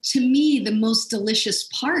to me, the most delicious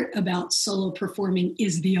part about solo performing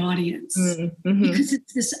is the audience, because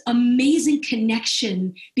it's this amazing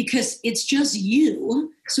connection, because it's just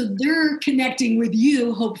you. So they're connecting with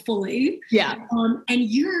you, hopefully. Yeah. And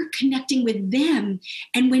you're connecting with them.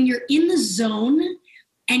 And when you're in the zone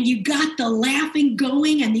and you got the laughing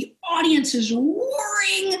going and the audience is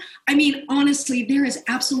roaring, I mean, honestly, there is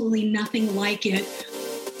absolutely nothing like it.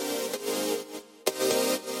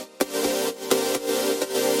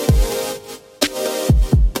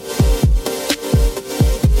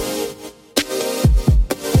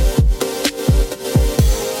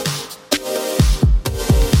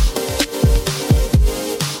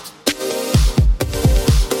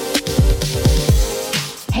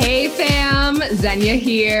 Xenia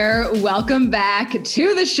here. Welcome back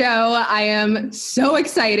to the show. I am so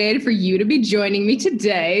excited for you to be joining me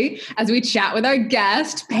today as we chat with our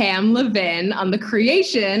guest, Pam Levin, on the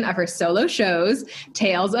creation of her solo shows,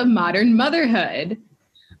 Tales of Modern Motherhood.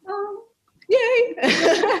 Oh, yay!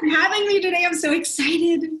 Thanks for having me today. I'm so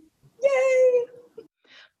excited. Yay!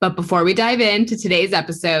 But before we dive into today's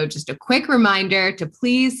episode, just a quick reminder to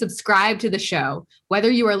please subscribe to the show. Whether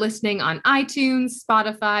you are listening on iTunes,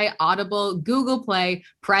 Spotify, Audible, Google Play,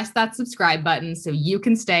 press that subscribe button so you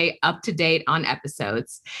can stay up to date on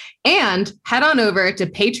episodes. And head on over to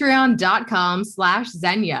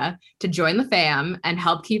patreon.com/Xenia to join the fam and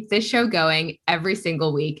help keep this show going every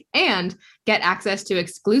single week and get access to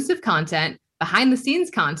exclusive content, behind the scenes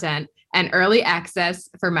content, and early access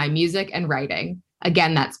for my music and writing.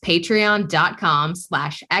 Again, that's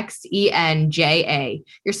patreon.com/XENJA.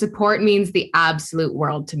 Your support means the absolute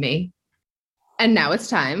world to me. And now it's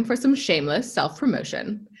time for some shameless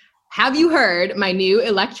self-promotion. Have you heard my new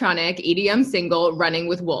electronic EDM single, Running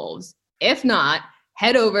with Wolves? If not,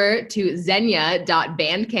 head over to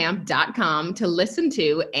xenia.bandcamp.com to listen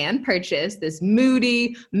to and purchase this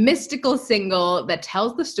moody, mystical single that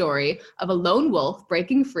tells the story of a lone wolf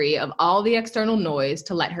breaking free of all the external noise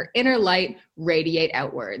to let her inner light radiate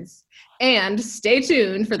outwards. And stay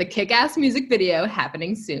tuned for the kick-ass music video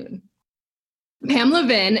happening soon. Pam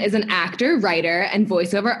Levin is an actor, writer, and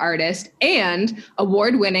voiceover artist and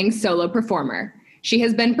award-winning solo performer. She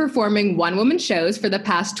has been performing one-woman shows for the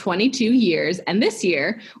past 22 years, and this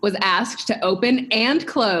year was asked to open and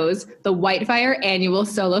close the Whitefire Annual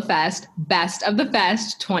Solo Fest Best of the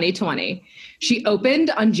Fest 2020. She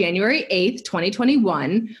opened on January 8th,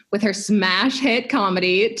 2021, with her smash hit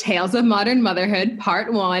comedy, Tales of Modern Motherhood,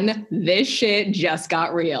 Part 1, This Shit Just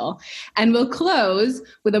Got Real, and will close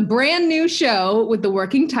with a brand new show with the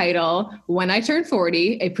working title, When I Turn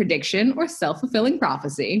 40, A Prediction or Self-Fulfilling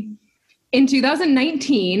Prophecy. In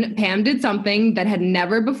 2019, Pam did something that had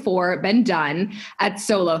never before been done at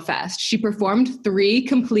Solo Fest. She performed 3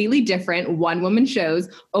 completely different one-woman shows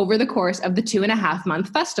over the course of the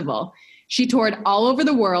 2.5-month festival. She toured all over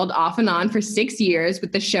the world off and on for 6 years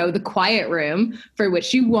with the show The Quiet Room, for which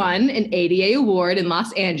she won an ADA award in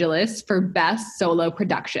Los Angeles for Best Solo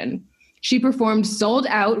Production. She performed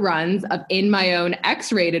sold-out runs of In My Own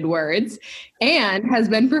X-Rated Words and has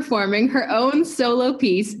been performing her own solo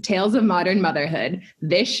piece, Tales of Modern Motherhood,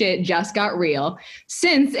 This Shit Just Got Real,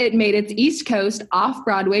 since it made its East Coast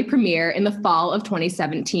off-Broadway premiere in the fall of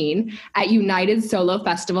 2017 at United Solo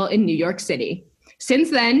Festival in New York City.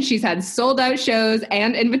 Since then, she's had sold-out shows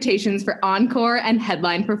and invitations for encore and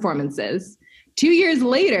headline performances. 2 years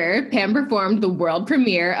later, Pam performed the world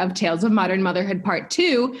premiere of Tales of Modern Motherhood Part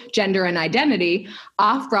 2, Gender and Identity,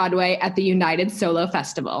 off-Broadway at the United Solo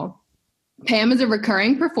Festival. Pam is a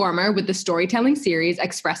recurring performer with the storytelling series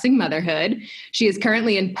Expressing Motherhood. She is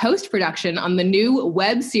currently in post-production on the new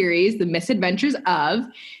web series, The Misadventures of,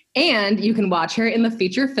 and you can watch her in the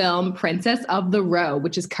feature film Princess of the Row,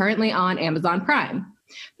 which is currently on Amazon Prime.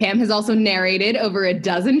 Pam has also narrated over a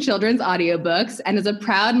dozen children's audiobooks and is a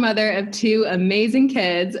proud mother of 2 amazing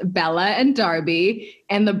kids, Bella and Darby,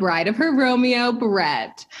 and the bride of her Romeo,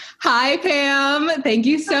 Brett. Hi, Pam. Thank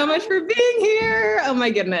you so much for being here. Oh, my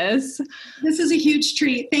goodness. This is a huge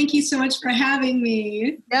treat. Thank you so much for having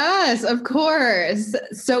me. Yes, of course.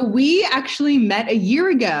 So we actually met a year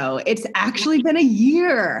ago. It's actually been a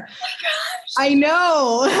year. Oh, my gosh. I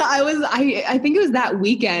know. I think it was that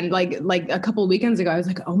weekend, like a couple of weekends ago. I was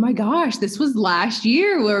like, oh my gosh, this was last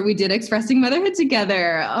year where we did Expressing Motherhood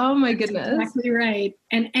together. Oh my goodness. That's exactly right.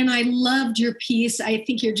 And I loved your piece. I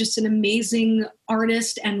think you're just an amazing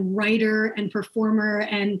artist and writer and performer.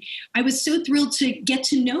 And I was so thrilled to get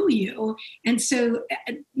to know you. And so,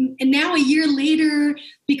 and now a year later,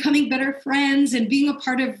 becoming better friends and being a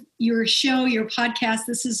part of your show, your podcast,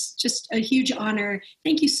 this is just a huge honor.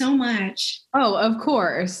 Thank you so much. Oh, of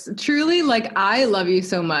course. Truly, like, I love you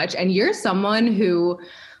so much. And you're someone who,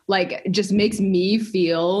 like just makes me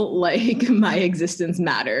feel like my existence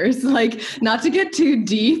matters. Like, not to get too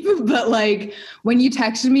deep, but like when you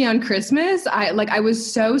texted me on Christmas, I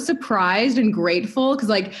was so surprised and grateful because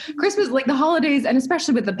like Christmas, like the holidays, and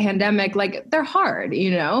especially with the pandemic, like they're hard,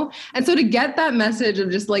 you know? And so to get that message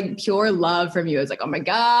of just like pure love from you, it's like, oh my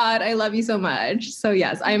God, I love you so much. So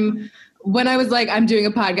yes, when I was like, I'm doing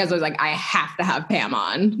a podcast, I was like, I have to have Pam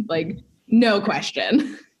on, like no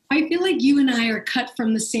question. I feel like you and I are cut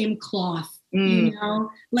from the same cloth, you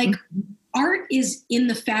know, like art is in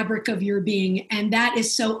the fabric of your being. And that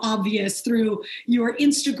is so obvious through your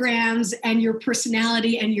Instagrams and your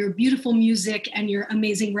personality and your beautiful music and your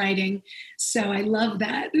amazing writing. So I love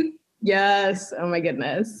that. Yes. Oh my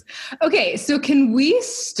goodness. Okay. So can we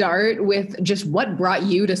start with just what brought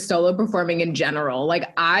you to solo performing in general?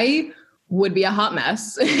 Like I would be a hot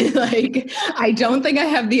mess. Like, I don't think I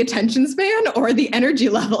have the attention span or the energy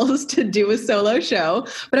levels to do a solo show,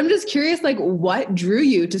 but I'm just curious, like what drew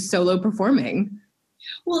you to solo performing?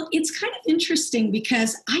 Well, it's kind of interesting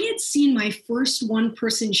because I had seen my first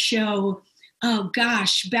one-person show, oh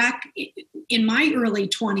gosh, back in my early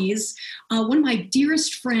 20s. One of my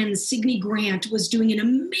dearest friends, Signe Grant, was doing an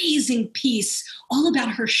amazing piece all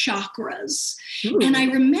about her chakras. Ooh. And I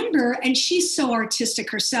remember, and she's so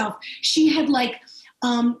artistic herself, she had like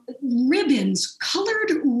ribbons,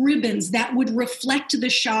 colored ribbons that would reflect the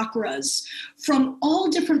chakras from all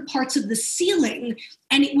different parts of the ceiling,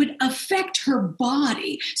 and it would affect her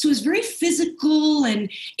body. So it was very physical,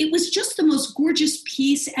 and it was just the most gorgeous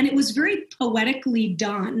piece, and it was very poetically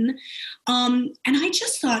done. And I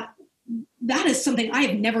just thought, that is something I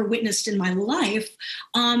have never witnessed in my life.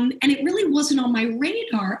 And it really wasn't on my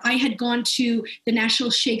radar. I had gone to the National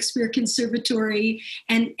Shakespeare Conservatory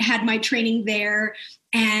and had my training there,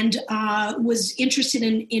 and was interested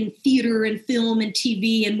in theater and film and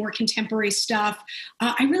TV and more contemporary stuff.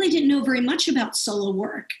 I really didn't know very much about solo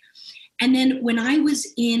work. And then when I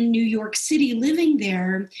was in New York City living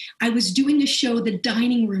there, I was doing a show, The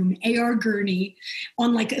Dining Room, A.R. Gurney,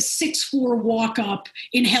 on like a 6-floor walk up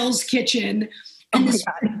in Hell's Kitchen. And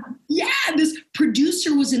this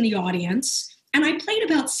producer was in the audience, and I played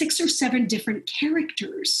about 6 or 7 different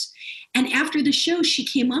characters. And after the show, she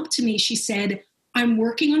came up to me, she said, I'm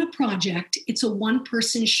working on a project. It's a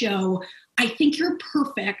 1-person show. I think you're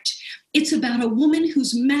perfect. It's about a woman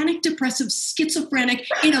who's manic depressive schizophrenic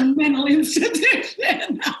in a mental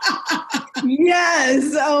institution.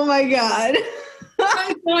 Yes. Oh my God.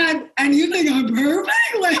 I thought, and you think I'm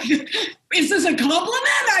perfect? Like, is this a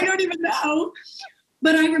compliment? I don't even know.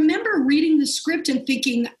 But I remember reading the script and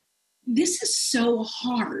thinking, this is so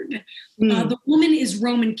hard. The woman is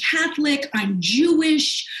Roman Catholic. I'm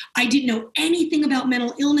Jewish. I didn't know anything about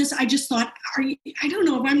mental illness. I just thought, I don't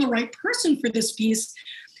know if I'm the right person for this piece.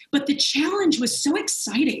 But the challenge was so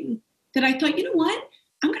exciting that I thought, you know what?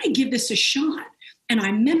 I'm going to give this a shot. And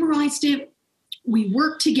I memorized it. We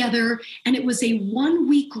worked together, and it was a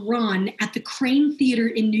 1-week run at the Crane Theater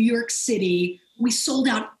in New York City. We sold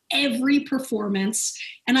out every performance.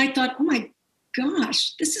 And I thought, oh my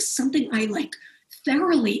gosh, this is something I like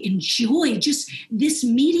thoroughly enjoy. Just this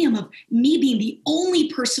medium of me being the only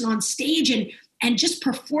person on stage and just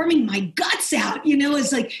performing my guts out, you know,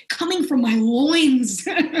 is like coming from my loins,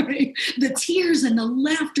 the tears and the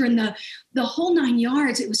laughter and the whole 9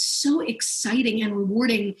 yards. It was so exciting and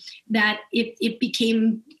rewarding that it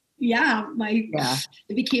became,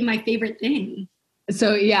 it became my favorite thing.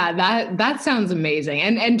 So yeah, that sounds amazing.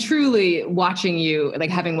 And truly watching you, like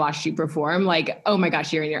having watched you perform, like, oh my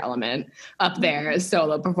gosh, you're in your element up there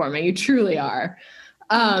solo performing. You truly are.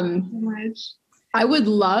 Thank you so much. I would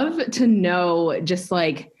love to know just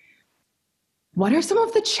like, what are some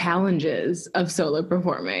of the challenges of solo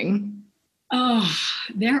performing? Oh,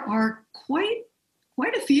 there are quite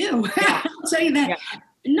a few. Yeah. I'll tell you that. Yeah.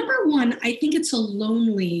 Number one, I think it's a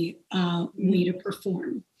lonely way to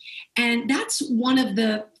perform. And that's one of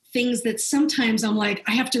the things that sometimes I'm like,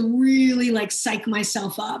 I have to really like psych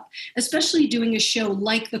myself up, especially doing a show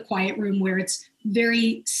like The Quiet Room where it's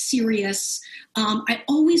very serious. I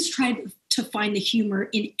always try to find the humor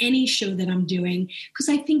in any show that I'm doing, because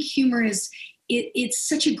I think humor it's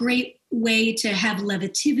such a great way to have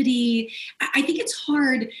levity. I think it's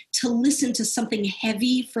hard to listen to something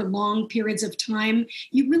heavy for long periods of time.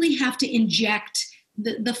 You really have to inject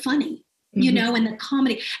the funny, you know, and the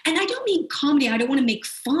comedy. And I don't mean comedy. I don't want to make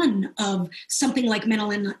fun of something like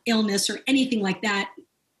mental illness or anything like that,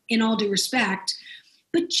 in all due respect.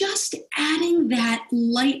 But just adding that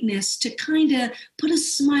lightness to kind of put a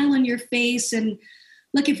smile on your face. And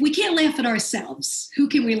look, if we can't laugh at ourselves, who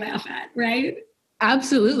can we laugh at, right?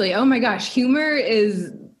 Absolutely. Oh my gosh. Humor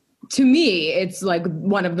is to me, it's like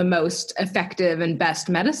one of the most effective and best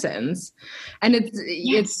medicines. And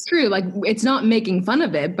it's true. Like, it's not making fun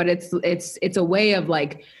of it, but it's a way of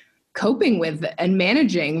like coping with and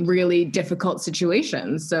managing really difficult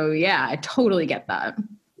situations. So yeah, I totally get that.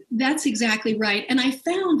 That's exactly right. And I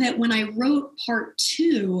found that when I wrote part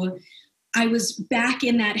 2, I was back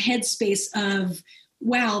in that headspace of,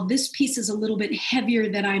 wow, this piece is a little bit heavier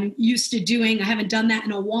than I'm used to doing. I haven't done that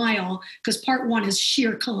in a while, because part 1 is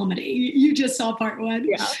sheer comedy. You just saw part 1.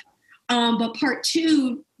 Yeah. But part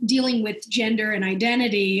 2, dealing with gender and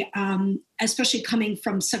identity, especially coming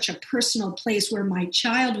from such a personal place where my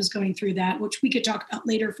child was going through that, which we could talk about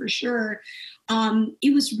later for sure.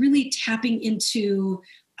 It was really tapping into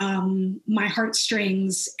my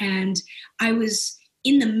heartstrings, and I was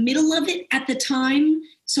in the middle of it at the time.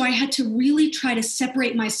 So I had to really try to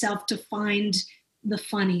separate myself to find the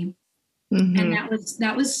funny. Mm-hmm. And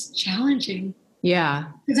that was challenging. Yeah.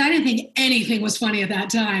 Because I didn't think anything was funny at that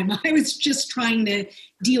time. I was just trying to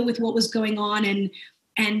deal with what was going on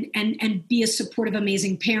and be a supportive,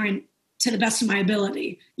 amazing parent to the best of my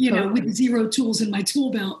ability, with 0 tools in my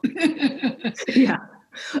tool belt. Yeah.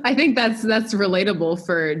 I think that's relatable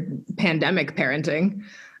for pandemic parenting.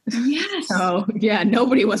 Yes. So yeah,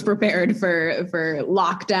 nobody was prepared for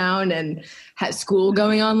lockdown and school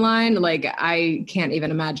going online. Like, I can't even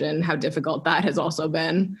imagine how difficult that has also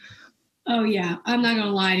been. Oh yeah, I'm not going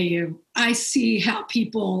to lie to you. I see how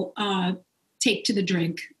people take to the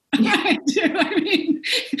drink. I do. I mean,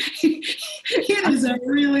 it is a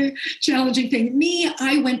really challenging thing. Me,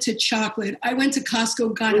 I went to chocolate. I went to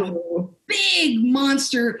Costco, got a big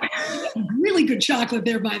monster, really good chocolate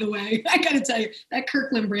there, by the way. I got to tell you, that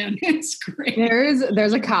Kirkland brand, it's great.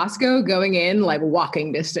 There's a Costco going in like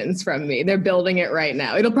walking distance from me. They're building it right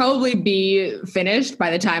now. It'll probably be finished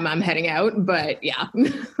by the time I'm heading out, but yeah.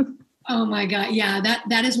 Oh my God. Yeah,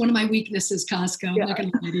 that is one of my weaknesses, Costco. I'm not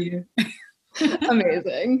going to lie to you.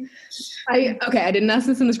 Amazing. I didn't ask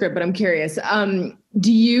this in the script, but I'm curious.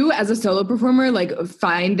 Do you, as a solo performer, like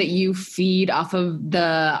find that you feed off of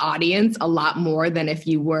the audience a lot more than if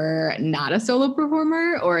you were not a solo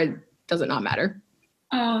performer, or does it not matter?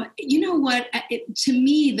 You know what? To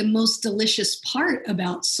me, the most delicious part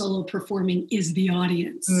about solo performing is the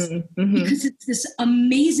audience, mm-hmm. because it's this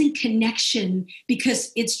amazing connection,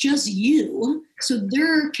 because it's just you. So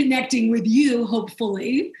they're connecting with you,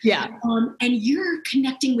 hopefully. Yeah. And you're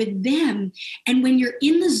connecting with them. And when you're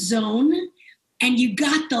in the zone and you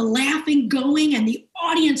got the laughing going and the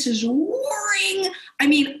audience is roaring, I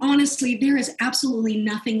mean, honestly, there is absolutely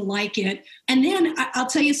nothing like it. And then I'll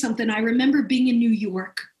tell you something. I remember being in New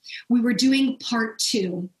York. We were doing part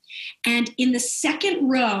 2. And in the second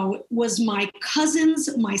row was my cousins,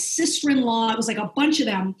 my sister-in-law. It was like a bunch of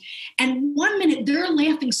them. And one minute they're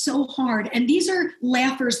laughing so hard. And these are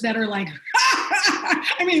laughers that are like,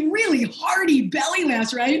 I mean, really hearty belly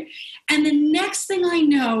laughs, right? And the next thing I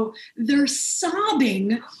know, they're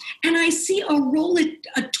sobbing. And I see a roll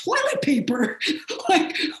of toilet paper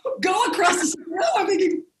like go across the row. I'm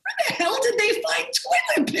thinking, where the hell did they find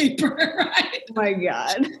toilet paper? Right? Oh my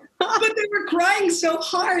God. But they were crying so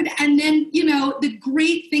hard. And then, the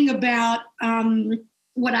great thing about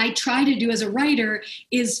what I try to do as a writer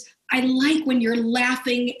is I like when you're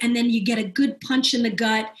laughing and then you get a good punch in the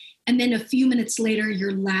gut. And then a few minutes later,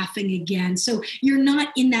 you're laughing again. So you're not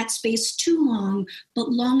in that space too long, but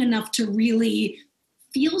long enough to really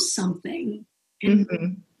feel something and,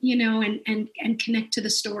 mm-hmm. and connect to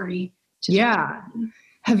the story. Yeah.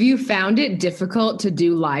 Have you found it difficult to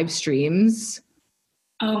do live streams?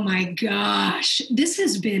 Oh my gosh, this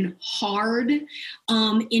has been hard.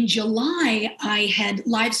 In July, I had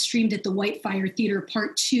live streamed at the Whitefire Theater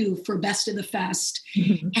Part 2 for Best of the Fest.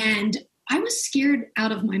 Mm-hmm. And I was scared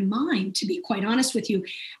out of my mind, to be quite honest with you.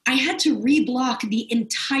 I had to reblock the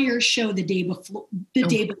entire show the day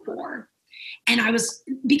before. And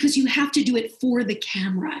because you have to do it for the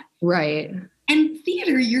camera. Right. And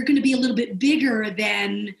theater, you're going to be a little bit bigger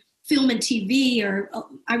than film and TV, or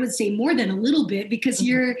I would say more than a little bit, because mm-hmm.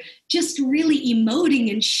 you're just really emoting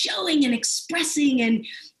and showing and expressing. And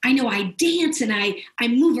I know I dance and I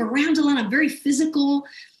move around a lot. I'm very physical.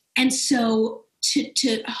 And so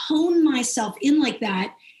to hone myself in like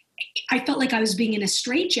that, I felt like I was being in a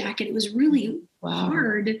straitjacket. It was really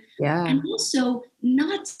hard. Yeah. And also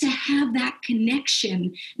not to have that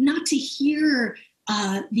connection, not to hear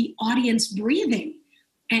the audience breathing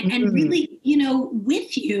and mm-hmm. really,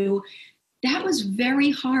 with you. That was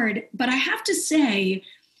very hard. But I have to say,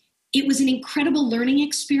 it was an incredible learning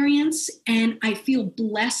experience. And I feel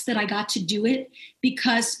blessed that I got to do it,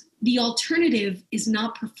 because the alternative is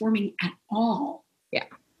not performing at all. Yeah.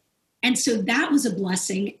 And so that was a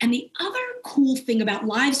blessing. And the other cool thing about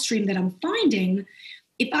live stream that I'm finding,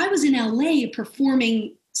 if I was in LA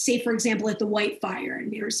performing, say, for example, at the White Fire,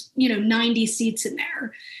 and there's, 90 seats in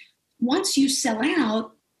there, once you sell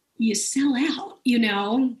out, you sell out,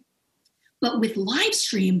 But with live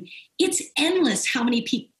stream, it's endless how many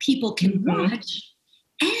people can watch.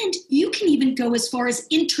 And you can even go as far as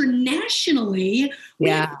internationally. We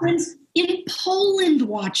have friends in Poland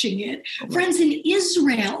watching it, friends in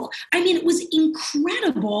Israel. I mean, it was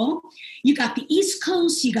incredible. You got the East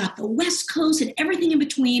Coast, you got the West Coast, and everything in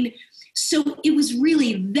between. So it was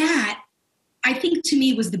really that, I think, to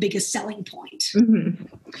me, was the biggest selling point. Mm-hmm.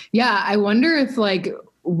 Yeah, I wonder if, like,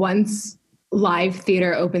 once live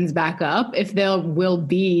theater opens back up, if there will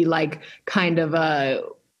be like kind of a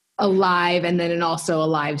live and then also a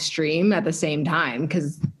live stream at the same time,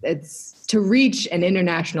 because it's to reach an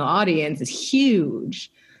international audience is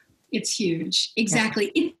huge. It's huge.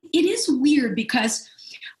 Exactly. Yeah. It is weird because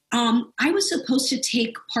I was supposed to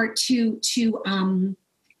take part two to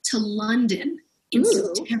London in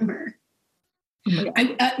September.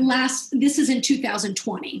 This is in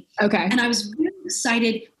 2020. Okay. And I was really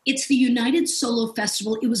excited. It's the United Solo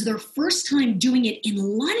Festival. It was their first time doing it in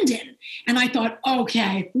London. And I thought,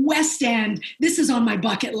 okay, West End, this is on my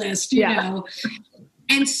bucket list, you know.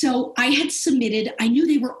 And so I had submitted, I knew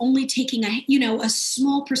they were only taking a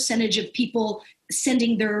small percentage of people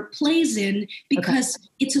sending their plays in because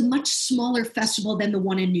it's a much smaller festival than the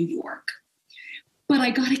one in New York. But I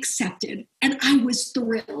got accepted and I was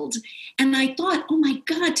thrilled. And I thought, oh my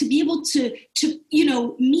God, to be able to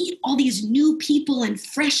meet all these new people and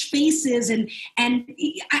fresh faces. And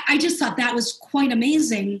I just thought that was quite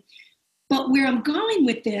amazing. But where I'm going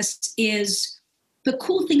with this is the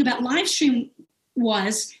cool thing about live stream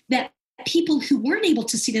was that people who weren't able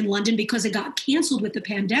to see it in London because it got canceled with the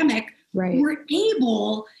pandemic were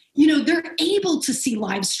able, they're able to see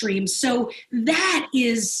live streams. So that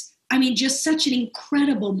is, just such an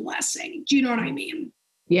incredible blessing. Do you know what I mean?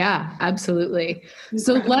 Yeah, absolutely.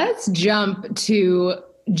 So let's jump to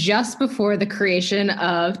just before the creation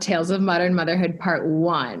of Tales of Modern Motherhood Part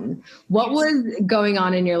 1. What was going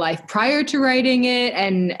on in your life prior to writing it,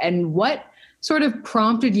 and what sort of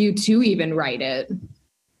prompted you to even write it?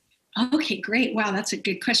 Okay, great. Wow, that's a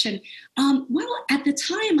good question. Well, at the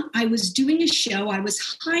time I was doing a show, I was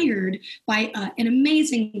hired by an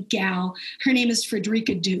amazing gal. Her name is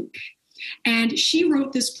Frederica Duke. And she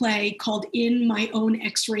wrote this play called In My Own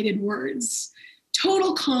X-Rated Words.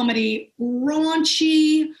 Total comedy,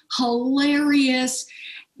 raunchy, hilarious,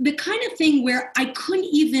 the kind of thing where I couldn't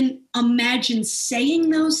even imagine saying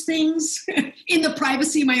those things in the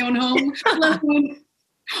privacy of my own home, let alone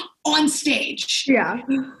on stage. Yeah.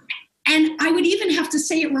 And I would even have to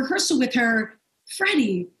say at rehearsal with her,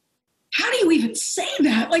 Freddie, how do you even say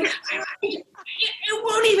that? Like, it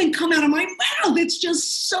won't even come out of my mouth. It's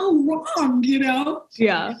just so wrong,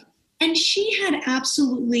 Yeah. And she had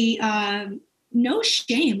absolutely no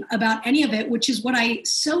shame about any of it, which is what I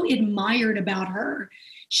so admired about her.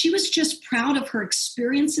 She was just proud of her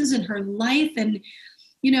experiences in her life and,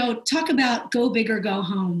 talk about go big or go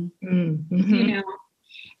home,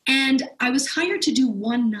 And I was hired to do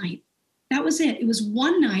one night. That was it. It was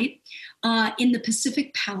one night in the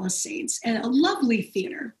Pacific Palisades at a lovely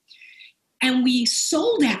theater. And we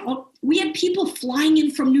sold out. We had people flying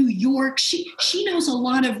in from New York. She knows a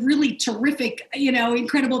lot of really terrific,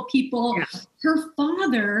 incredible people. Yeah. Her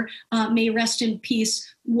father, may rest in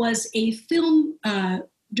peace, was a film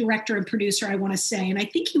director and producer, I want to say. And I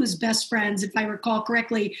think he was best friends, if I recall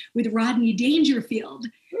correctly, with Rodney Dangerfield.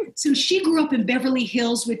 So she grew up in Beverly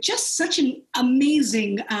Hills with just such an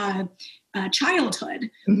amazing childhood.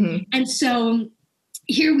 Mm-hmm. And so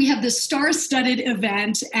here we have this star-studded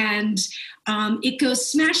event, and it goes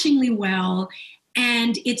smashingly well,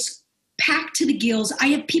 and it's packed to the gills. I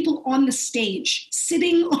have people on the stage,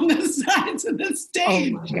 sitting on the sides of the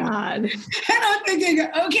stage. Oh my God. And I'm thinking,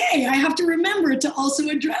 okay, I have to remember to also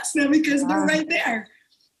address them because they're right there.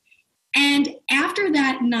 And after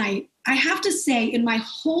that night, I have to say, in my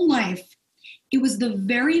whole life, it was the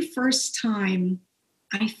very first time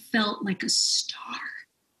I felt like a star.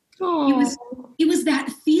 Aww. It was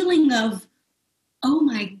that feeling of, oh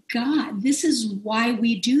my God, this is why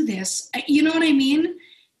we do this. You know what I mean?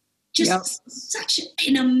 Just such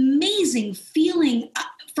an amazing feeling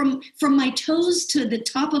from my toes to the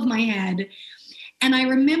top of my head. And I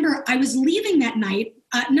remember I was leaving that night,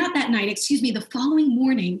 the following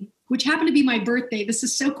morning, which happened to be my birthday. This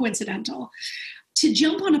is so coincidental. To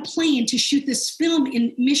jump on a plane to shoot this film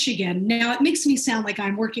in Michigan. Now, it makes me sound like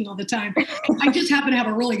I'm working all the time. I just happen to have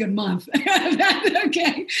a really good month.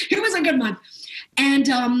 Okay, it was a good month. And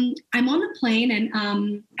I'm on the plane,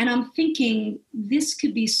 and I'm thinking this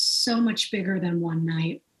could be so much bigger than one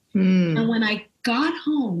night. And when I got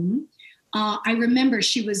home, I remember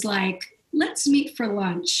she was like, "Let's meet for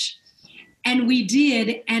lunch." And we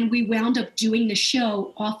did, and we wound up doing the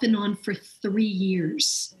show off and on for 3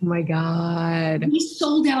 years. Oh my God. We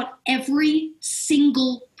sold out every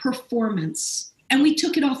single performance, and we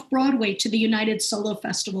took it off Broadway to the United Solo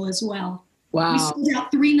Festival as well. Wow. We sold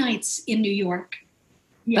out 3 nights in New York.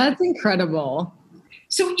 Yeah. That's incredible.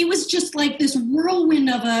 So it was just like this whirlwind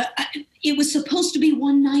of it was supposed to be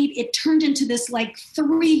one night. It turned into this like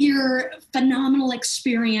 3-year phenomenal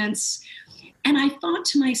experience. And I thought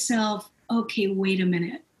to myself, okay, wait a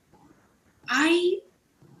minute. I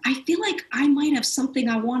feel like I might have something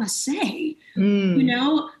I want to say. You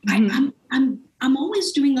know, I'm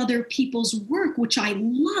always doing other people's work, which I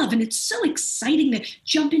love. And it's so exciting to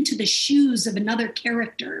jump into the shoes of another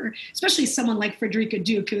character, especially someone like Frederica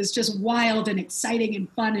Duke, who is just wild and exciting and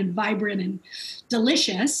fun and vibrant and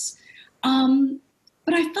delicious.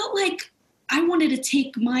 But I felt like I wanted to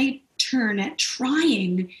take my turn at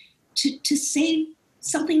trying to say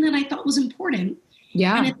something that I thought was important.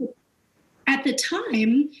 Yeah. And at the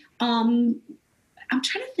time, I'm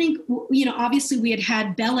trying to think, you know, obviously we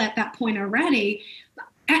had Bella at that point already,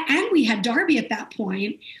 and we had Darby at that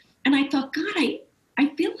point. And I thought, God, I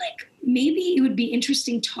feel like maybe it would be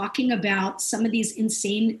interesting talking about some of these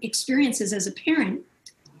insane experiences as a parent.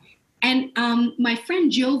 And my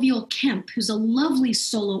friend Jovial Kemp, who's a lovely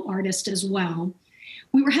solo artist as well,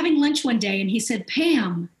 we were having lunch one day and he said,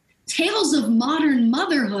 "Pam, Tales of Modern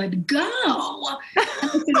Motherhood, go."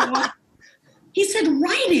 He said,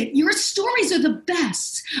 "Write it. Your stories are the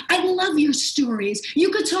best. I love your stories. You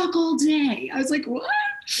could talk all day." I was like, "What?"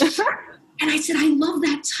 And I said, "I love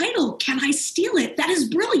that title. Can I steal it? That is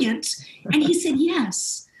brilliant." And he said,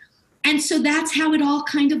 "Yes." And so that's how it all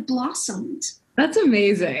kind of blossomed. That's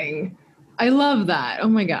amazing. I love that. Oh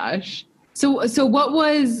my gosh. So what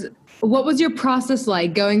was your process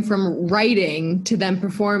like going from writing to then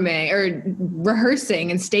performing or rehearsing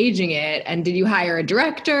and staging it? And did you hire a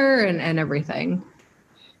director and everything?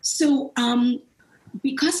 So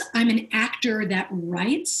because I'm an actor that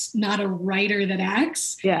writes, not a writer that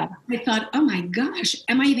acts, yeah, I thought, oh my gosh,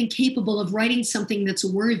 am I even capable of writing something that's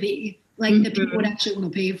worthy, like that people would actually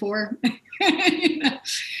want to pay for?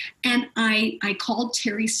 And I called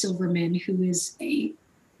Terry Silverman, who is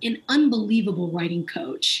an unbelievable writing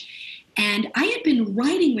coach. And I had been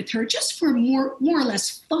writing with her just for more or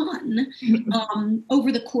less fun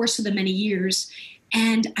over the course of the many years.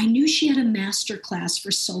 And I knew she had a master class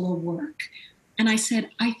for solo work. And I said,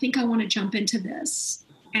 I think I want to jump into this.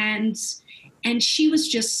 And she was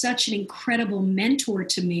just such an incredible mentor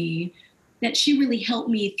to me that she really helped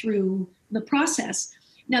me through the process.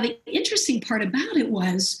 Now, the interesting part about it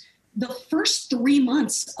was the first 3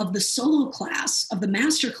 months of the solo class, of the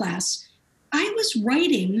master class, I was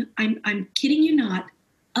writing, I'm kidding you not,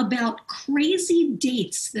 about crazy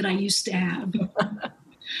dates that I used to have.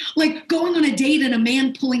 Like going on a date and a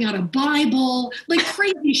man pulling out a Bible, like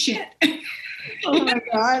crazy shit. Oh my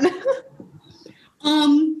God.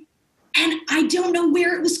 And I don't know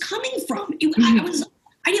where it was coming from.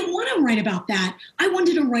 I didn't want to write about that. I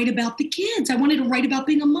wanted to write about the kids. I wanted to write about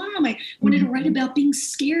being a mom. I wanted to write about being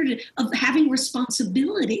scared of having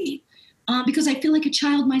responsibility. Because I feel like a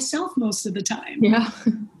child myself most of the time. Yeah.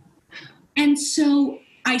 And so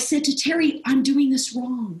I said to Terry, I'm doing this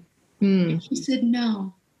wrong. And she said,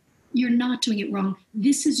 no, you're not doing it wrong.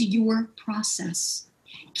 This is your process.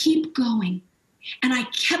 Keep going. And I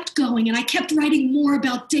kept going and I kept writing more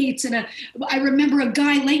about dates. And I remember a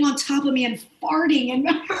guy laying on top of me and farting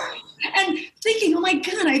and thinking, oh my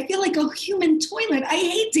God, I feel like a human toilet. I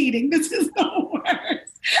hate dating. This is the worst.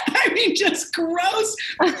 I mean, just gross,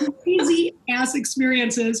 crazy ass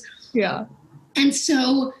experiences. Yeah. And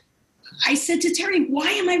so I said to Terry, why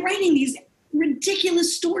am I writing these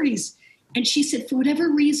ridiculous stories? And she said, for whatever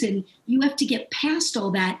reason, you have to get past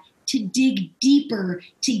all that to dig deeper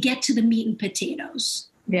to get to the meat and potatoes.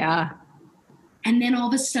 Yeah. And then all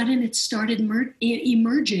of a sudden it started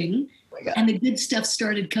emerging and the good stuff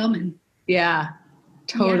started coming. Yeah,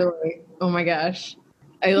 totally. Yeah. Oh my gosh.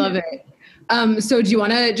 I love it. So do you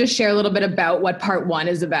want to just share a little bit about what part 1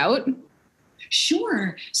 is about?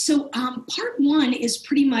 Sure. So part 1 is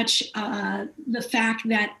pretty much the fact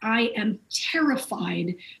that I am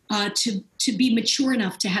terrified to be mature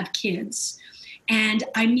enough to have kids. And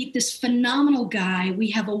I meet this phenomenal guy. We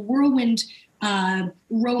have a whirlwind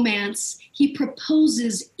romance. He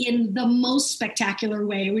proposes in the most spectacular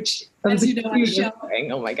way, which, as you know, I show.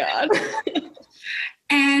 Oh my God.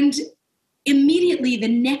 And immediately the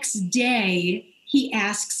next day, he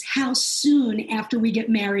asks, how soon after we get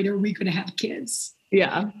married are we going to have kids?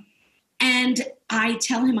 Yeah. And I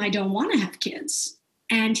tell him I don't want to have kids.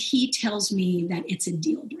 And he tells me that it's a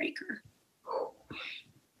deal breaker.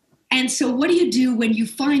 And so what do you do when you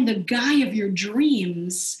find the guy of your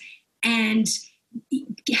dreams, and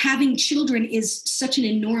having children is such an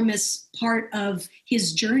enormous part of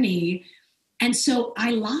his journey? And so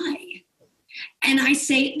I lie. And I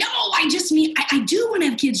say, no, I do want to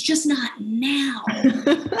have kids, just not now.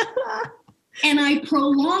 And I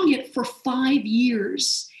prolong it for 5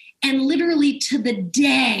 years. And literally to the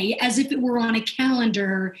day, as if it were on a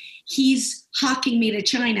calendar, he's hawking me to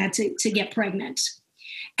China to get pregnant.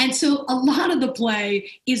 And so a lot of the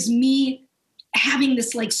play is me having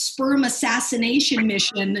this like sperm assassination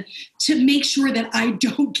mission to make sure that I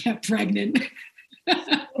don't get pregnant.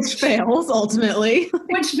 Which fails ultimately.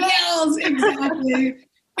 Which fails, exactly.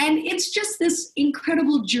 And it's just this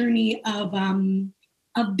incredible journey of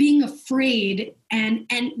being afraid. And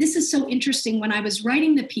this is so interesting. When I was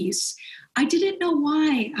writing the piece, I didn't know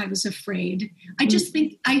why I was afraid.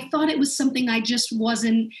 I thought it was something I just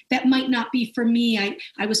wasn't, that might not be for me.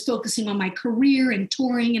 I was focusing on my career and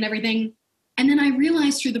touring and everything. And then I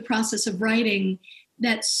realized through the process of writing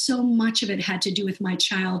that so much of it had to do with my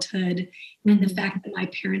childhood and the fact that my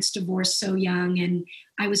parents divorced so young, and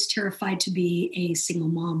I was terrified to be a single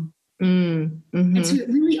mom. And so it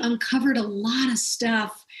really uncovered a lot of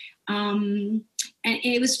stuff. And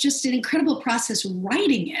it was just an incredible process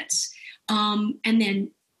writing it. And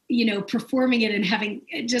then, performing it and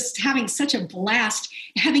having such a blast,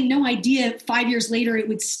 having no idea 5 years later it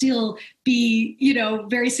would still be,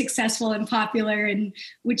 very successful and popular, and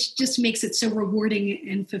which just makes it so rewarding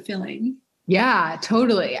and fulfilling. Yeah,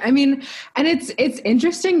 totally. I mean, and it's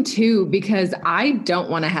interesting too, because I don't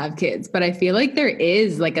want to have kids, but I feel like there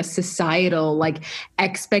is like a societal like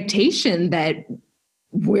expectation that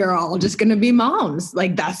we're all just going to be moms.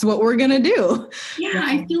 Like that's what we're going to do. Yeah,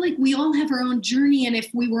 I feel like we all have our own journey. And if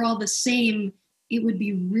we were all the same, it would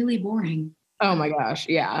be really boring. Oh my gosh.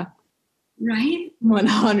 Yeah. Right?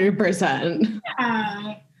 100%.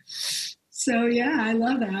 Yeah. So yeah, I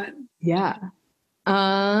love that. Yeah.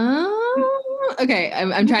 Okay.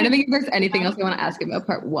 I'm trying to think if there's anything else I want to ask about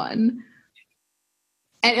part one.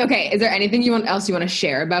 And okay, is there anything else you want to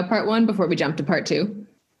share about part one before we jump to part two?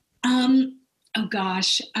 Oh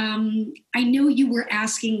gosh. I know you were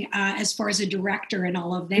asking as far as a director and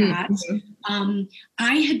all of that. Mm-hmm.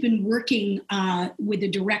 I had been working with a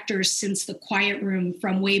director since The Quiet Room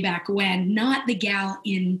from way back when, not the gal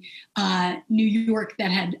in New York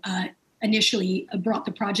that had initially brought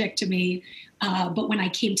the project to me, but when I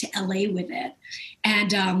came to LA with it.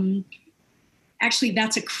 And actually,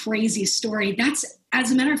 that's a crazy story.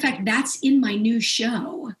 As a matter of fact, that's in my new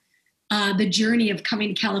show. The journey of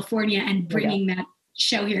coming to California and bringing that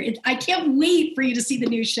show here. I can't wait for you to see the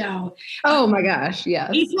new show. Oh my gosh,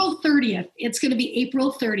 yes. April 30th. It's going to be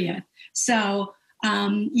April 30th. So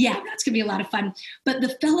that's going to be a lot of fun. But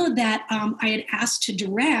the fellow that I had asked to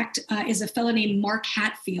direct is a fellow named Mark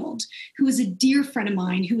Hatfield, who is a dear friend of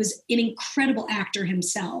mine, who is an incredible actor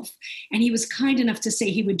himself. And he was kind enough to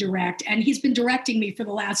say he would direct. And he's been directing me for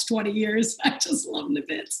the last 20 years. I just love him to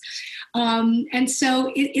bits. And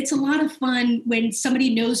so it's a lot of fun when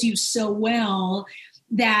somebody knows you so well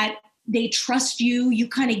that they trust you, you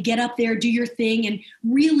kind of get up there, do your thing. And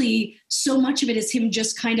really so much of it is him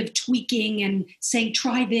just kind of tweaking and saying,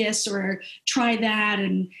 try this or try that.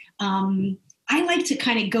 And I like to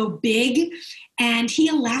kind of go big, and he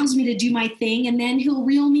allows me to do my thing, and then he'll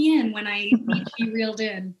reel me in when I need to be reeled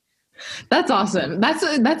in. That's awesome.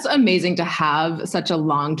 That's amazing to have such a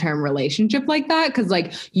long-term relationship like that. Cause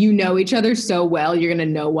like, each other so well, you're going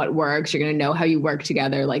to know what works. You're going to know how you work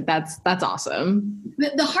together. Like that's awesome.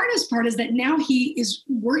 The hardest part is that now he is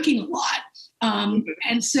working a lot.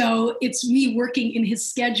 And so it's me working in his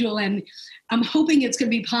schedule, and I'm hoping it's going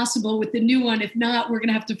to be possible with the new one. If not, we're going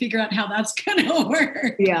to have to figure out how that's going to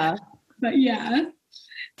work. Yeah. But yeah.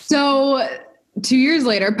 So 2 years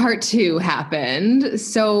later, part two happened.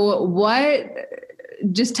 So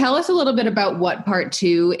just tell us a little bit about what part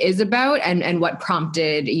two is about and what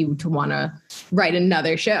prompted you to want to write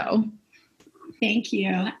another show. Thank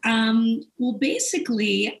you. Well,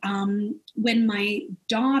 basically, when my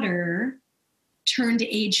daughter turned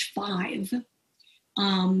age 5,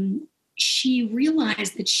 she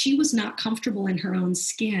realized that she was not comfortable in her own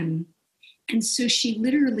skin. And so she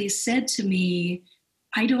literally said to me,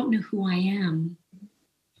 I don't know who I am.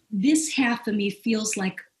 This half of me feels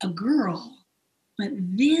like a girl, but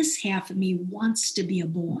this half of me wants to be a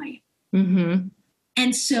boy. Mm-hmm.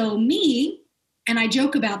 And so me, and I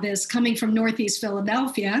joke about this, coming from Northeast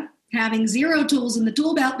Philadelphia, having zero tools in the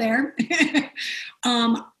tool belt there,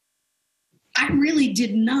 I really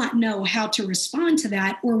did not know how to respond to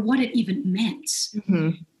that or what it even meant. Mm-hmm.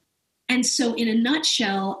 And so in a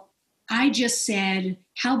nutshell, I just said,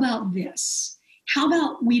 how about this? How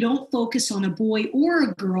about we don't focus on a boy or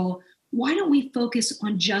a girl? Why don't we focus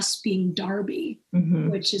on just being Darby,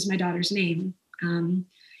 which is my daughter's name?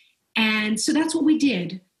 And so that's what we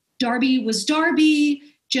did. Darby was Darby,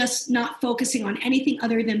 just not focusing on anything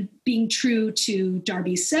other than being true to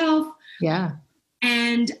Darby's self. Yeah.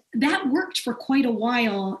 And that worked for quite a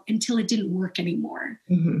while until it didn't work anymore.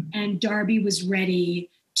 Mm-hmm. And Darby was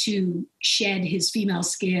ready to shed his female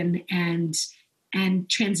skin and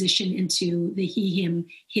transition into the he, him,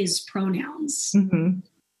 his pronouns. Mm-hmm.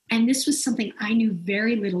 And this was something I knew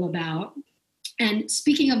very little about. And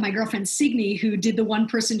speaking of my girlfriend, Signe, who did the one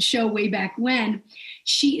person show way back when,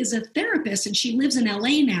 she is a therapist and she lives in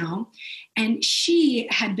LA now. And she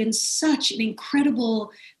had been such an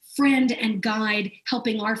incredible friend and guide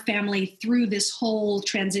helping our family through this whole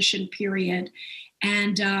transition period.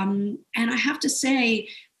 And I have to say,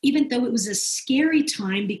 even though it was a scary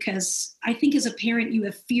time, because I think as a parent, you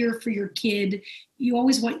have fear for your kid. You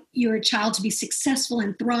always want your child to be successful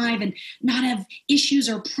and thrive and not have issues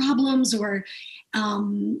or problems or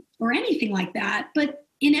anything like that. But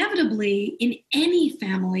inevitably, in any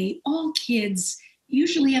family, all kids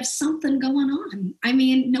usually have something going on. I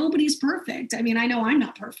mean, nobody's perfect. I mean, I know I'm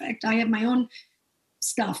not perfect. I have my own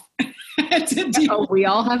stuff to deal with. We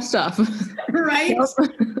all have stuff. Right?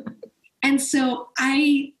 And so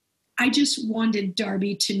I just wanted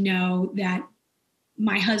Darby to know that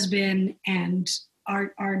my husband and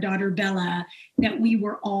our daughter Bella, that we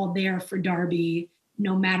were all there for Darby,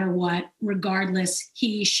 no matter what, regardless,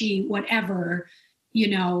 he, she, whatever,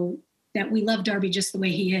 that we love Darby just the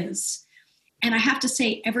way he is. And I have to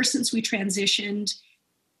say, ever since we transitioned,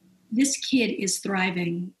 this kid is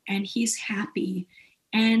thriving and he's happy.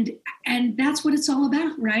 And that's what it's all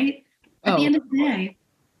about, right? At the end of the day.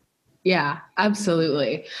 Yeah,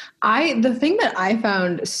 absolutely. The thing that I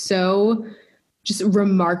found so just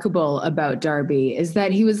remarkable about Darby is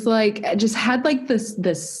that he was just had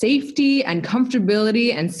this safety and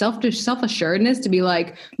comfortability and self-assuredness to be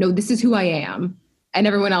like, no, this is who I am. And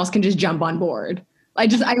everyone else can just jump on board. I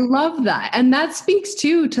love that. And that speaks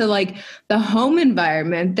too to the home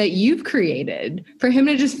environment that you've created for him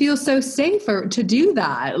to just feel so safe to do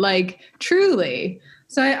that. Truly.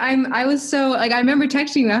 So I was so I remember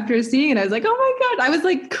texting you after seeing it. I was like, oh my God, I was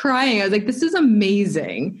crying. I was like, this is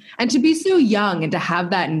amazing. And to be so young and to have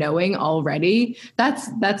that knowing already, that's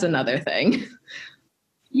another thing.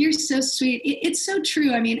 You're so sweet. It's so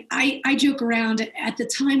true. I mean, I joke around at the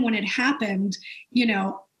time when it happened,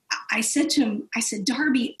 I said to him,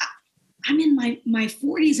 Darby, I'm in my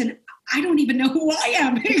 40s and I don't even know who I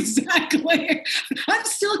am exactly. I'm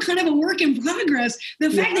still kind of a work in progress. The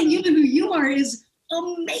fact that you know who you are is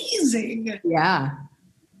amazing. Yeah.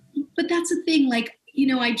 But that's the thing,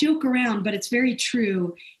 I joke around, but it's very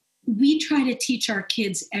true. We try to teach our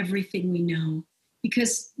kids everything we know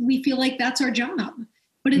because we feel like that's our job.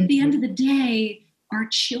 But at the end of the day, our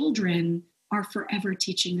children are forever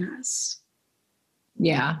teaching us.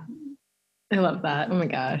 Yeah. I love that. Oh my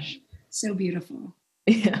gosh. So beautiful.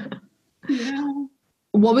 Yeah. Yeah.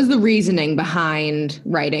 What was the reasoning behind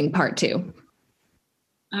writing part 2?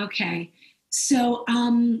 Okay. So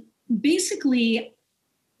basically,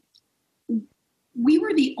 we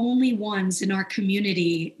were the only ones in our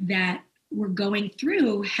community that were going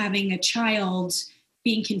through having a child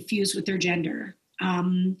being confused with their gender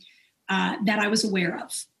that I was aware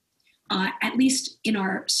of, at least in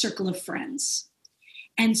our circle of friends.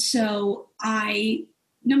 And so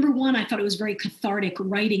number one, I thought it was very cathartic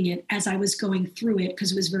writing it as I was going through it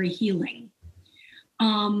because it was very healing.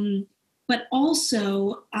 But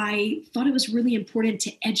also, I thought it was really important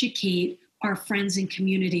to educate our friends and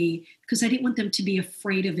community because I didn't want them to be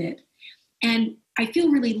afraid of it. And I feel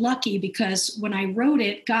really lucky because when I wrote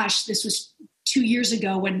it, gosh, this was 2 years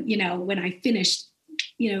ago when I finished,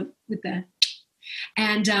 with the,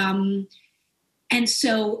 and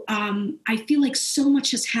so I feel like so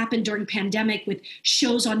much has happened during pandemic with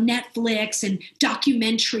shows on Netflix and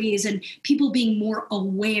documentaries and people being more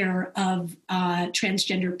aware of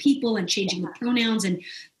transgender people and changing the pronouns and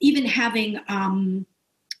even having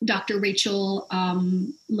Dr. Rachel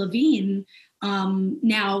Levine,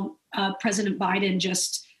 now President Biden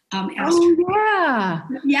just asked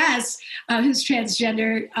yes, who's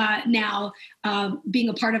transgender now, being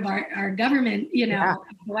a part of our government, the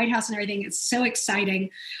White House and everything. It's so exciting.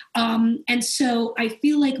 And so I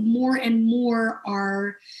feel like more and more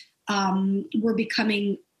we're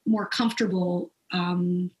becoming more comfortable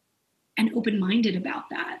and open-minded about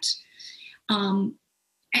that.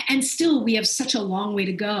 And still, we have such a long way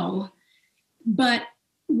to go. But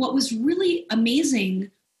what was really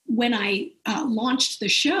amazing when I launched the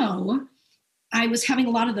show, I was having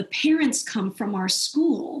a lot of the parents come from our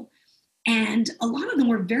school, and a lot of them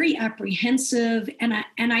were very apprehensive. And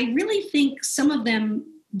I really think some of them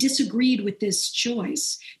disagreed with this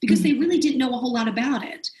choice because they really didn't know a whole lot about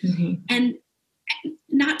it. And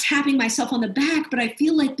not tapping myself on the back, but I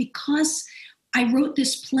feel like because I wrote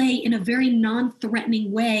this play in a very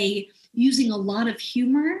non-threatening way, using a lot of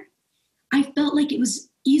humor, I felt like it was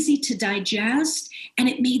easy to digest and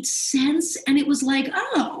it made sense. And it was like,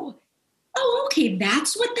 oh, okay,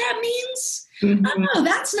 that's what that means? Oh,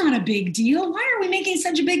 that's not a big deal. Why are we making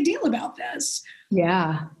such a big deal about this?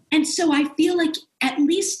 Yeah. And so I feel like, at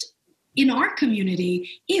least in our community,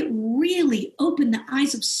 it really opened the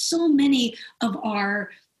eyes of so many of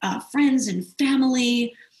our friends and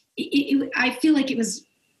family. I feel like it was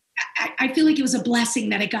a blessing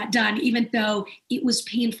that it got done, even though it was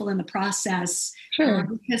painful in the process. Sure.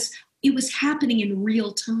 Because it was happening in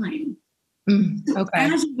real time. Okay.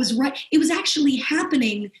 As it was actually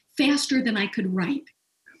happening faster than I could write.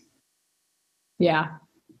 Yeah.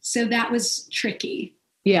 So that was tricky.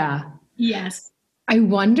 Yeah. Yes. I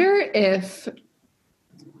wonder if,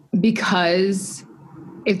 because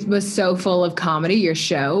it was so full of comedy, your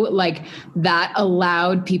show, like that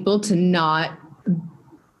allowed people to not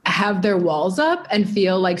have their walls up and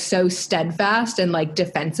feel like so steadfast and like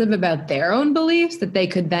defensive about their own beliefs that they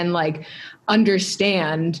could then like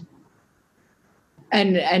understand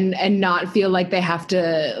and not feel like they have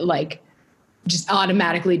to like just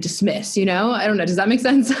automatically dismiss, I don't know. Does that make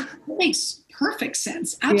sense? It makes perfect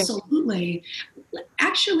sense. Absolutely. Yeah.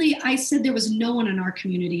 Actually, I said there was no one in our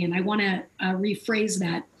community, and I want to rephrase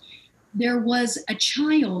that. There was a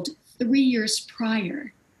child 3 years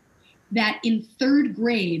prior that in third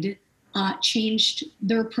grade changed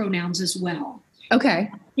their pronouns as well.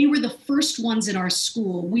 Okay. They were the first ones at our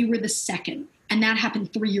school. We were the second, and that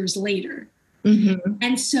happened 3 years later.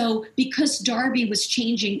 And so because Darby was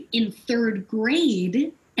changing in third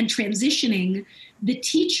grade and transitioning, the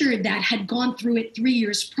teacher that had gone through it 3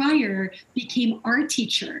 years prior became our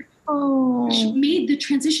teacher. Oh. She made the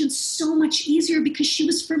transition so much easier because she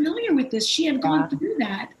was familiar with this. She had gone through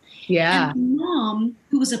that. Yeah. And Mom,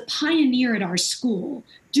 who was a pioneer at our school,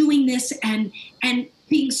 doing this and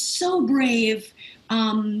being so brave,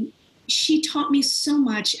 she taught me so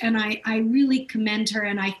much, and I really commend her,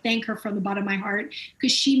 and I thank her from the bottom of my heart,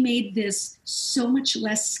 because she made this so much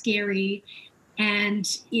less scary,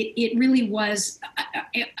 and it really was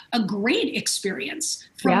a great experience,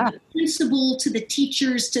 from the principal to the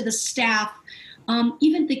teachers to the staff.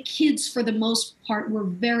 Even the kids, for the most part, were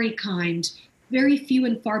very kind, very few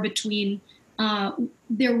and far between.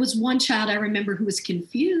 There was one child I remember who was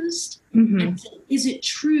confused and said, "Is it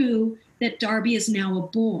true that Darby is now a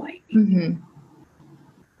boy?"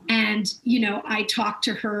 And, I talked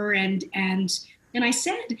to her and I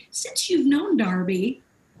said, "Since you've known Darby,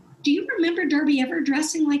 do you remember Darby ever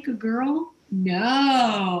dressing like a girl?"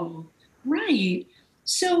 "No." "Right.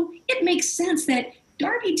 So it makes sense that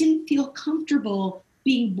Darby didn't feel comfortable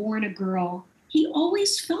being born a girl. He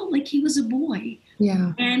always felt like he was a boy."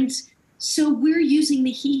 Yeah. And so we're using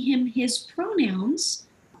the he, him, his pronouns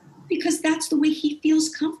because that's the way he feels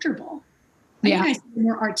comfortable. I think I said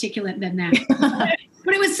more articulate than that.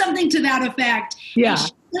 But it was something to that effect. Yeah. And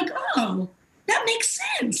she's like, "Oh, that makes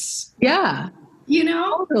sense." Yeah.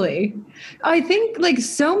 Totally. I think like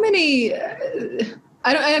so many,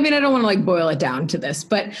 I don't want to like boil it down to this,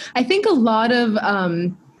 but I think a lot of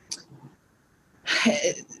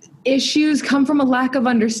issues come from a lack of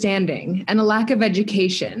understanding and a lack of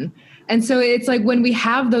education. And so it's like when we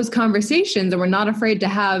have those conversations and we're not afraid to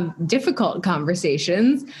have difficult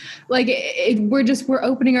conversations, like we're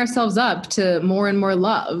opening ourselves up to more and more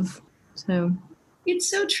love. So it's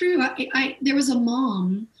so true. There was a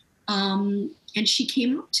mom, and she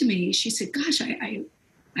came up to me. She said, "Gosh,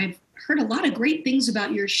 I've heard a lot of great things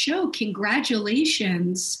about your show.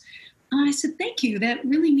 Congratulations." I said, "Thank you. That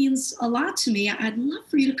really means a lot to me. I'd love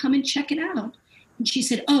for you to come and check it out." And she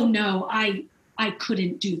said, "Oh, no, I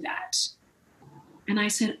couldn't do that." And I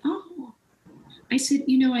said, "Oh." I said,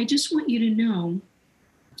 "I just want you to know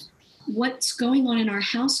what's going on in our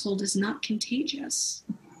household is not contagious."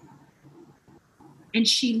 And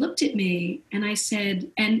she looked at me and I said,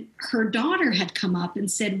 and her daughter had come up and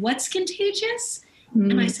said, "What's contagious?"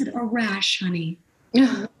 And I said, "A rash, honey.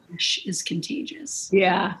 A rash is contagious."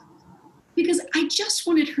 Yeah. Because I just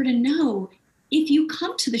wanted her to know, if you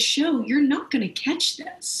come to the show, you're not going to catch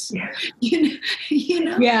this. Yeah. You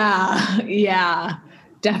know? Yeah. Yeah.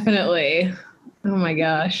 Definitely. Oh my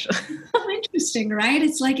gosh. So interesting, right?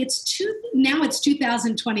 It's like now it's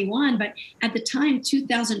 2021, but at the time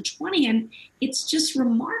 2020, and it's just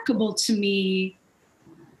remarkable to me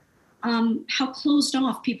how closed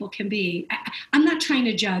off people can be. I'm not trying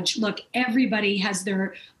to judge. Look, everybody has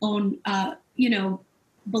their own,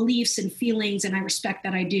 beliefs and feelings, and I respect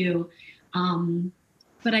that. I do.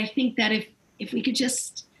 But I think that if we could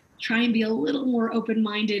just try and be a little more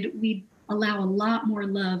open-minded, we'd allow a lot more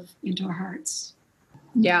love into our hearts.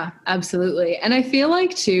 Yeah, absolutely. And I feel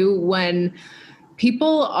like too, when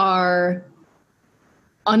people are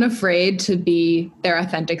unafraid to be their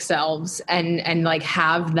authentic selves and like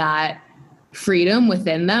have that freedom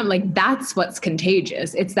within them, like that's what's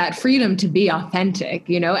contagious. It's that freedom to be authentic,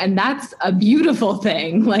 and that's a beautiful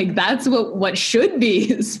thing. Like that's what should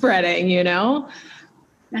be spreading,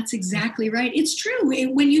 That's exactly right. It's true.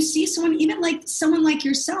 When you see someone, even like someone like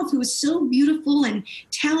yourself, who is so beautiful and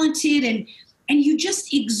talented, and you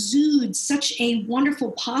just exude such a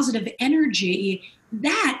wonderful, positive energy,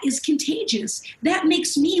 that is contagious. That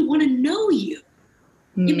makes me want to know you.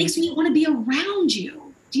 It makes me want to be around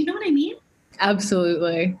you. Do you know what I mean?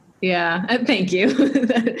 Absolutely. Yeah. Thank you.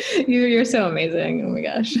 You're so amazing. Oh my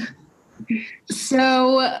gosh.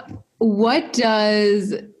 So what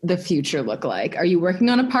does the future look like? Are you working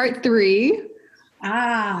on a part 3?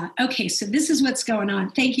 Okay. So this is what's going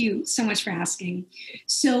on. Thank you so much for asking.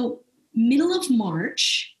 So middle of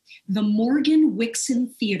March, the Morgan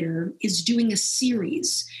Wixon Theater is doing a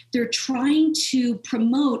series. They're trying to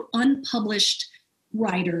promote unpublished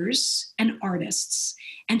writers and artists.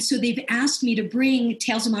 And so they've asked me to bring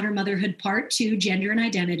Tales of Modern Motherhood Part 2, Gender and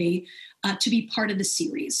Identity, to be part of the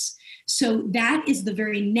series. So that is the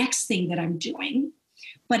very next thing that I'm doing.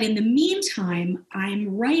 But in the meantime,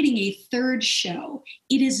 I'm writing a 3rd show.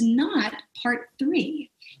 It is not part 3.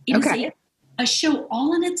 It is a show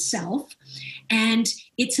all in itself. And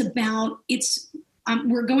it's about,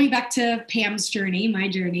 we're going back to Pam's journey, my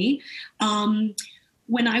journey.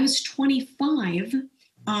 When I was 25,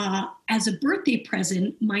 as a birthday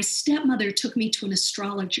present, my stepmother took me to an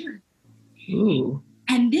astrologer. Ooh.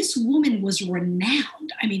 And this woman was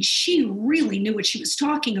renowned. I mean, she really knew what she was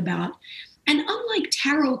talking about. And unlike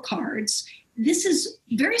tarot cards, this is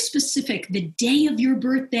very specific. The day of your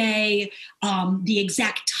birthday, the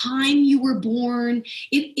exact time you were born,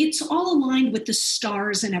 it's all aligned with the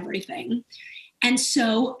stars and everything. And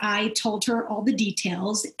so I told her all the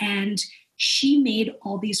details, and she made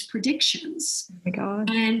all these predictions. Oh my God.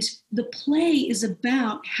 And the play is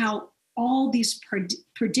about how all these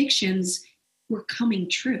predictions were coming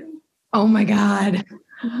true. Oh my God.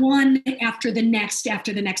 One after the next,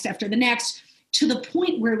 after the next, after the next, to the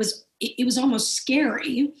point where it was almost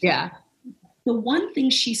scary. Yeah. The one thing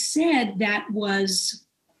she said that was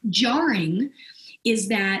jarring is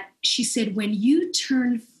that she said, when you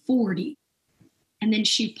turn 40, and then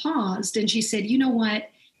she paused and she said, you know what?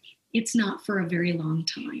 It's not for a very long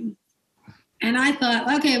time. And I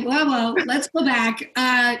thought, okay, well, let's go back.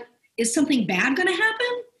 Is something bad going to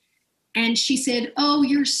happen? And she said, oh,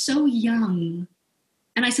 you're so young.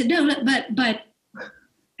 And I said, no, but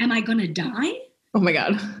am I going to die? Oh my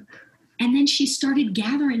God. And then she started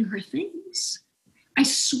gathering her things. I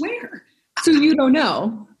swear. So you don't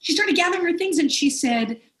know. She started gathering her things and she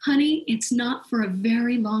said, honey, it's not for a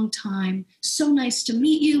very long time. So nice to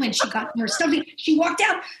meet you. And she got her stuff. She walked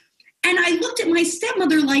out. And I looked at my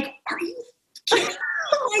stepmother like, are you kidding?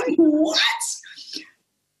 Like, what?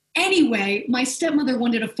 Anyway, my stepmother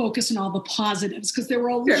wanted to focus on all the positives because there were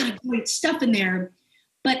a lot of great stuff in there.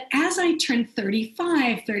 But as I turned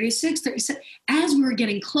 35, 36, 37, as we were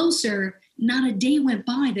getting closer, not a day went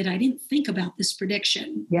by that I didn't think about this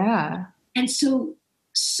prediction. Yeah. And so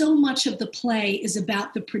much of the play is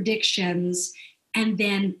about the predictions and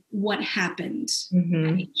then what happened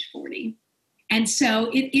at age 40. And so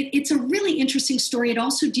it's a really interesting story. It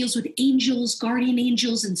also deals with angels, guardian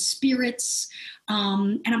angels, and spirits.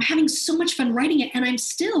 And I'm having so much fun writing it, and I'm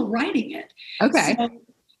still writing it. Okay. So,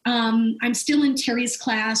 I'm still in Terry's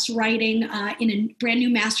class writing in a brand new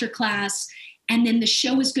master class. And then the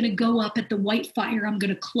show is going to go up at the Whitefire. I'm going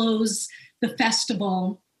to close the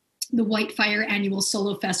festival, the Whitefire Annual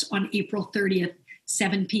Solo Fest, on April 30th,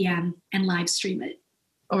 7 p.m. and live stream it.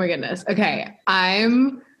 Oh my goodness. Okay.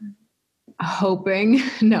 I'm hoping,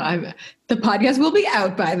 the podcast will be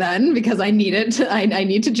out by then because I need it. I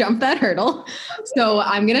need to jump that hurdle. So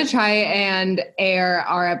I'm going to try and air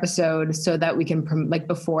our episode so that we can,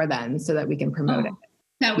 before then, so that we can promote it.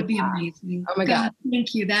 That would be amazing. Oh my God.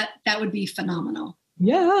 Thank you. That would be phenomenal.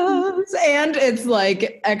 Yes. And it's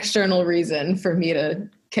like external reason for me to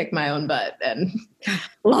kick my own butt and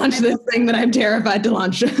launch this thing that I'm terrified to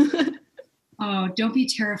launch. Oh, don't be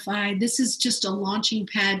terrified. This is just a launching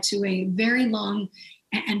pad to a very long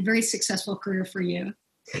and very successful career for you.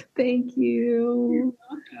 Thank you. You're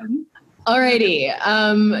welcome.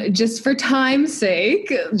 Alrighty. Just for time's sake,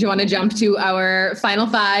 do you want to jump to our final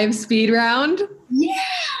 5 speed round? Yeah.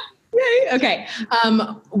 Yay. Okay.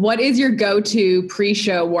 What is your go-to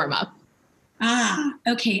pre-show warm-up?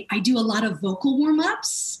 Okay. I do a lot of vocal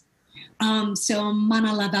warm-ups. So that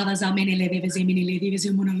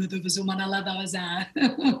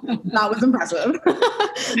was impressive.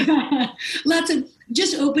 Lots of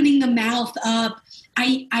just opening the mouth up.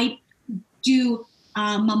 I do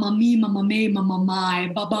mama me, mama me, mama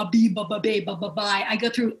my, baba be, baba be, baba bye. I go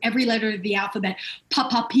through every letter of the alphabet,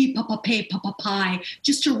 papa p, papa pay, papa pie,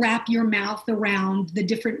 just to wrap your mouth around the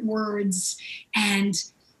different words. And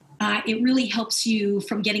it really helps you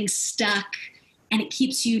from getting stuck, and it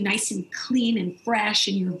keeps you nice and clean and fresh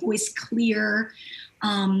and your voice clear.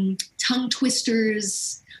 Tongue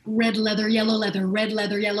twisters, red leather, yellow leather, red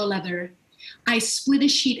leather, yellow leather. I split a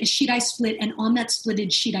sheet I split, and on that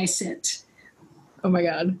splitted sheet I sit. Oh my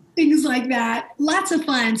God. Things like that. Lots of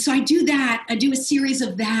fun. So I do that. I do a series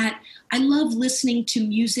of that. I love listening to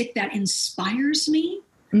music that inspires me.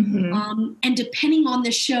 Mm-hmm. And depending on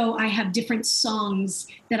the show, I have different songs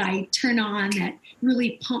that I turn on that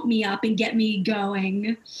really pump me up and get me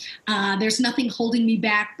going. There's Nothing Holding Me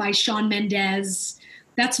Back by Shawn Mendes.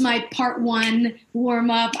 That's my part 1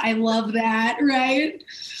 warm up. I love that, right?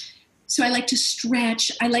 So I like to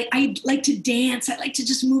stretch. I like to dance. I like to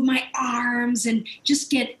just move my arms and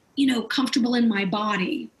just get, comfortable in my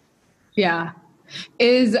body. Yeah.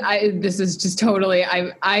 This is just totally,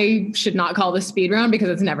 I should not call this speed round because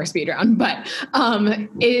it's never speed round, but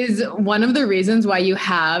is one of the reasons why you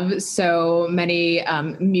have so many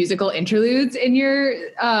musical interludes in your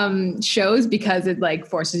shows because it like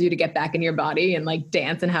forces you to get back in your body and like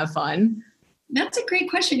dance and have fun? That's a great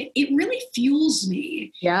question. It really fuels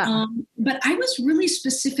me. Yeah. But I was really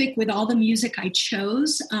specific with all the music I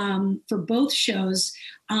chose for both shows,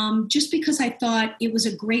 just because I thought it was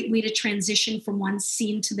a great way to transition from one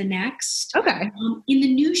scene to the next. Okay. In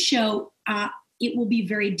the new show, it will be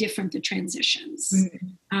very different, the transitions,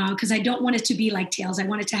 because I don't want it to be like Tales. I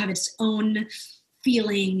want it to have its own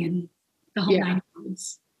feeling and the whole 9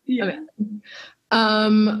 yards. Yeah. Okay.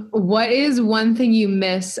 What is one thing you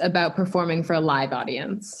miss about performing for a live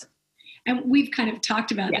audience? And we've kind of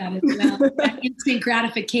talked about that as well. That instant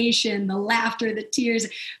gratification, the laughter, the tears,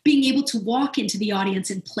 being able to walk into the audience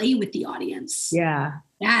and play with the audience. Yeah.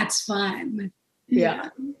 That's fun. Yeah.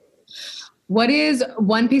 What is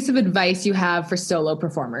one piece of advice you have for solo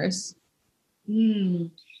performers?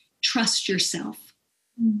 Trust yourself.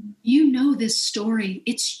 You know this story.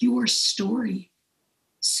 It's your story.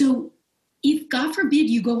 So if, God forbid,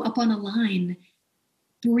 you go up on a line,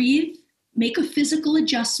 breathe, make a physical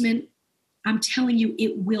adjustment. I'm telling you,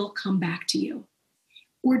 it will come back to you.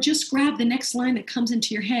 Or just grab the next line that comes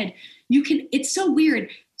into your head. It's so weird.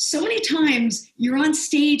 So many times you're on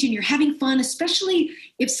stage and you're having fun, especially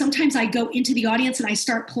if sometimes I go into the audience and I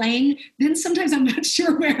start playing, then sometimes I'm not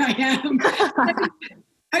sure where I am.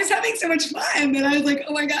 I was having so much fun that I was like,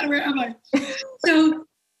 oh my God, where am I? So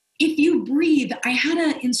if you breathe, I had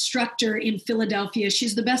an instructor in Philadelphia.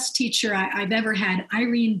 She's the best teacher I've ever had,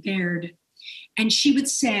 Irene Baird. And she would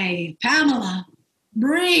say, Pamela,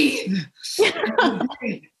 breathe.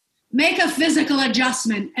 Make a physical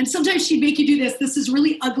adjustment. And sometimes she'd make you do this. This is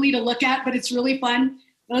really ugly to look at, but it's really fun.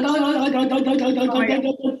 And it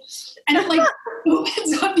like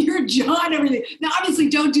opens up your jaw and everything. Now, obviously,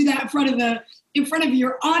 don't do that in front of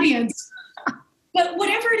your audience. But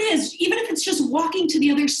whatever it is, even if it's just walking to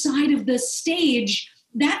the other side of the stage,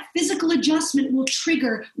 that physical adjustment will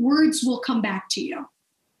trigger, words will come back to you.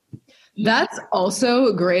 That's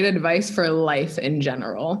also great advice for life in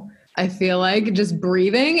general. I feel like just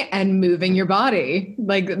breathing and moving your body.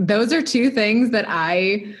 Like those are 2 things that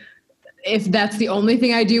if that's the only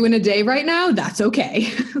thing I do in a day right now, that's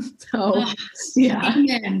okay. So, yeah.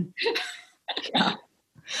 Amen. Yeah.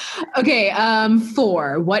 Okay.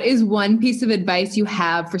 4, what is one piece of advice you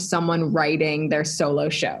have for someone writing their solo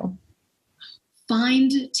show?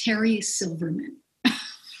 Find Terry Silverman.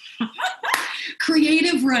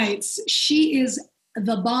 Creative Writes. She is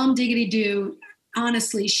the bomb diggity do.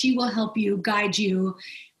 Honestly, she will help you, guide you.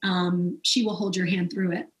 She will hold your hand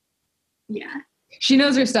through it. Yeah. She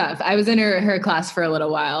knows her stuff. I was in her class for a little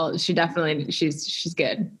while. She's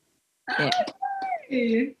good.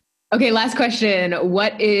 Yeah. Okay, last question.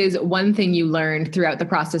 What is one thing you learned throughout the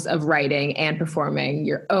process of writing and performing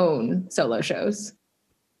your own solo shows?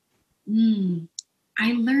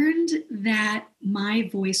 I learned that my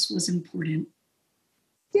voice was important.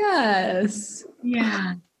 Yes.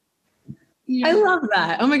 Yeah. I love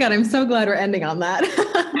that. Oh my God, I'm so glad we're ending on that.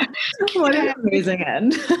 What an amazing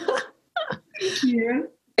end. Thank you.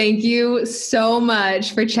 Thank you so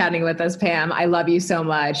much for chatting with us, Pam. I love you so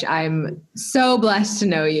much. I'm so blessed to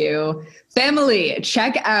know you. Family,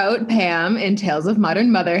 check out Pam in Tales of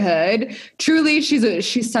Modern Motherhood. Truly,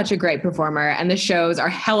 she's such a great performer, and the shows are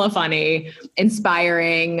hella funny,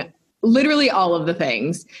 inspiring, literally all of the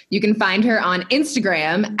things. You can find her on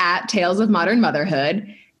Instagram at Tales of Modern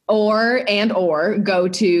Motherhood. Or go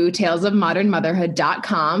to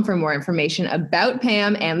talesofmodernmotherhood.com for more information about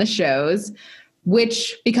Pam and the shows,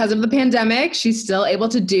 which because of the pandemic, she's still able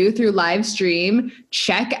to do through live stream.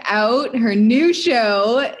 Check out her new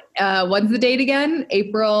show. What's the date again?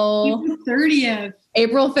 April 30th.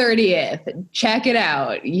 April 30th. Check it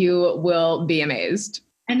out. You will be amazed.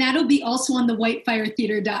 And that'll be also on the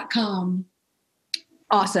whitefiretheater.com.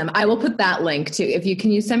 Awesome. I will put that link too.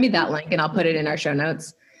 Can you send me that link and I'll put it in our show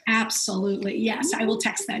notes? Absolutely. Yes, I will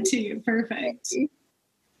text that to you. Perfect.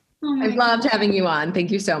 Oh I've loved having you on. Thank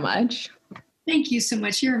you so much. Thank you so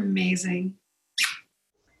much. You're amazing.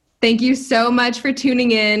 Thank you so much for tuning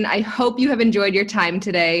in. I hope you have enjoyed your time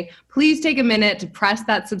today. Please take a minute to press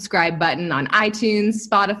that subscribe button on iTunes,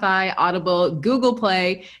 Spotify, Audible, Google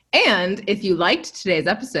Play. And if you liked today's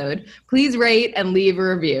episode, please rate and leave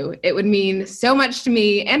a review. It would mean so much to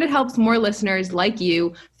me, and it helps more listeners like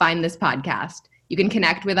you find this podcast. You can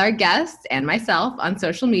connect with our guests and myself on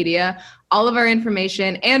social media. All of our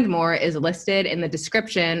information and more is listed in the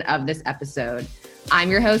description of this episode.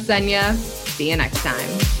 I'm your host, Xenia. See you next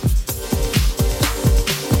time.